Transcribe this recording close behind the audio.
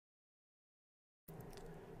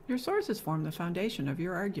Your sources form the foundation of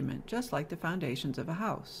your argument, just like the foundations of a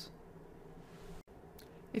house.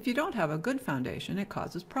 If you don't have a good foundation, it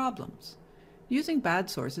causes problems. Using bad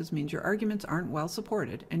sources means your arguments aren't well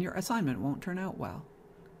supported and your assignment won't turn out well.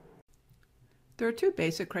 There are two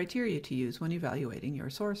basic criteria to use when evaluating your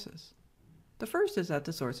sources. The first is that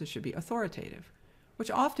the sources should be authoritative, which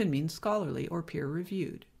often means scholarly or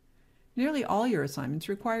peer-reviewed. Nearly all your assignments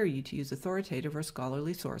require you to use authoritative or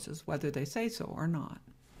scholarly sources, whether they say so or not.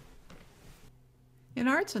 In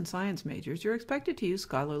arts and science majors, you're expected to use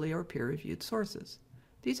scholarly or peer-reviewed sources.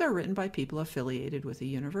 These are written by people affiliated with a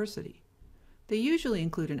university. They usually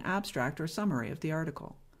include an abstract or summary of the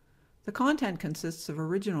article. The content consists of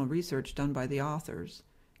original research done by the authors,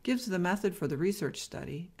 gives the method for the research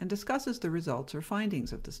study, and discusses the results or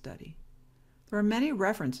findings of the study. There are many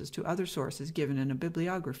references to other sources given in a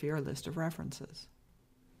bibliography or list of references.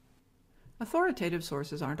 Authoritative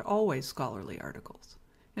sources aren't always scholarly articles.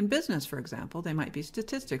 In business, for example, they might be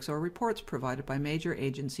statistics or reports provided by major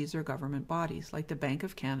agencies or government bodies like the Bank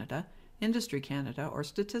of Canada, Industry Canada, or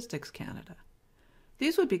Statistics Canada.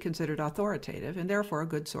 These would be considered authoritative and therefore a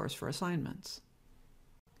good source for assignments.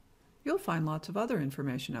 You'll find lots of other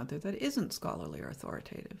information out there that isn't scholarly or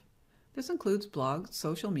authoritative. This includes blogs,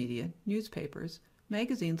 social media, newspapers,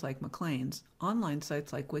 magazines like Maclean's, online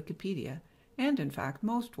sites like Wikipedia, and in fact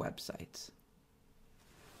most websites.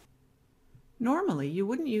 Normally, you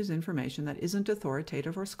wouldn't use information that isn't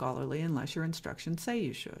authoritative or scholarly unless your instructions say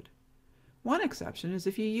you should. One exception is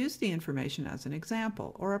if you use the information as an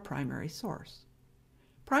example or a primary source.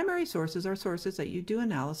 Primary sources are sources that you do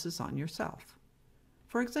analysis on yourself.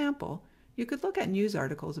 For example, you could look at news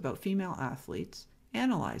articles about female athletes,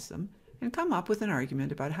 analyze them, and come up with an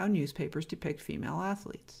argument about how newspapers depict female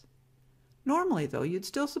athletes. Normally, though, you'd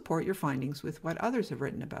still support your findings with what others have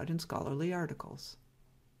written about in scholarly articles.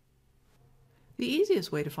 The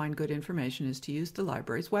easiest way to find good information is to use the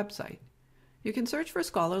library's website. You can search for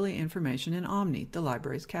scholarly information in Omni, the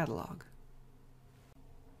library's catalog.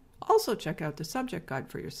 Also check out the subject guide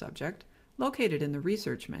for your subject, located in the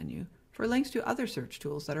research menu, for links to other search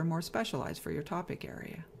tools that are more specialized for your topic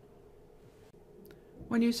area.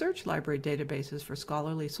 When you search library databases for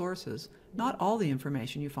scholarly sources, not all the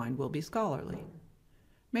information you find will be scholarly.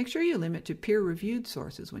 Make sure you limit to peer-reviewed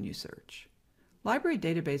sources when you search. Library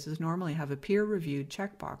databases normally have a peer-reviewed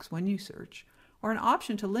checkbox when you search, or an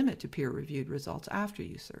option to limit to peer-reviewed results after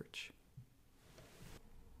you search.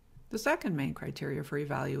 The second main criteria for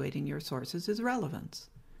evaluating your sources is relevance.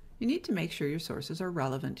 You need to make sure your sources are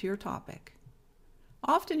relevant to your topic.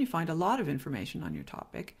 Often you find a lot of information on your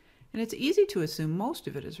topic, and it's easy to assume most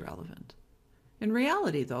of it is relevant. In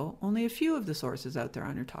reality, though, only a few of the sources out there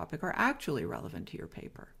on your topic are actually relevant to your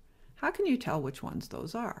paper. How can you tell which ones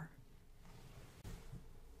those are?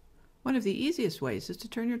 One of the easiest ways is to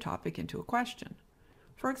turn your topic into a question.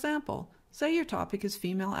 For example, say your topic is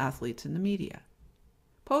female athletes in the media.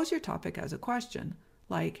 Pose your topic as a question,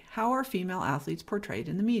 like, how are female athletes portrayed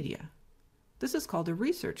in the media? This is called a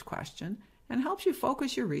research question and helps you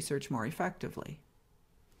focus your research more effectively.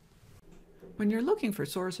 When you're looking for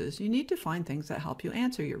sources, you need to find things that help you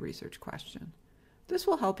answer your research question. This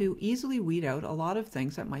will help you easily weed out a lot of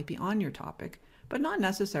things that might be on your topic, but not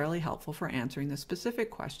necessarily helpful for answering the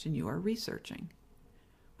specific question you are researching.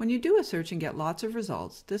 When you do a search and get lots of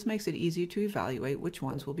results, this makes it easier to evaluate which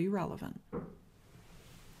ones will be relevant.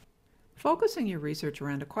 Focusing your research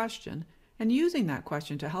around a question and using that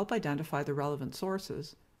question to help identify the relevant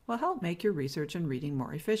sources will help make your research and reading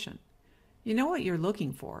more efficient. You know what you're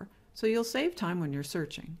looking for, so you'll save time when you're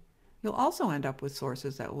searching. You'll also end up with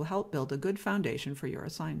sources that will help build a good foundation for your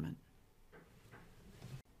assignment.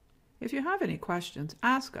 If you have any questions,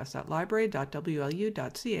 ask us at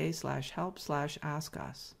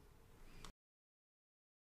library.wlu.ca/help/askus.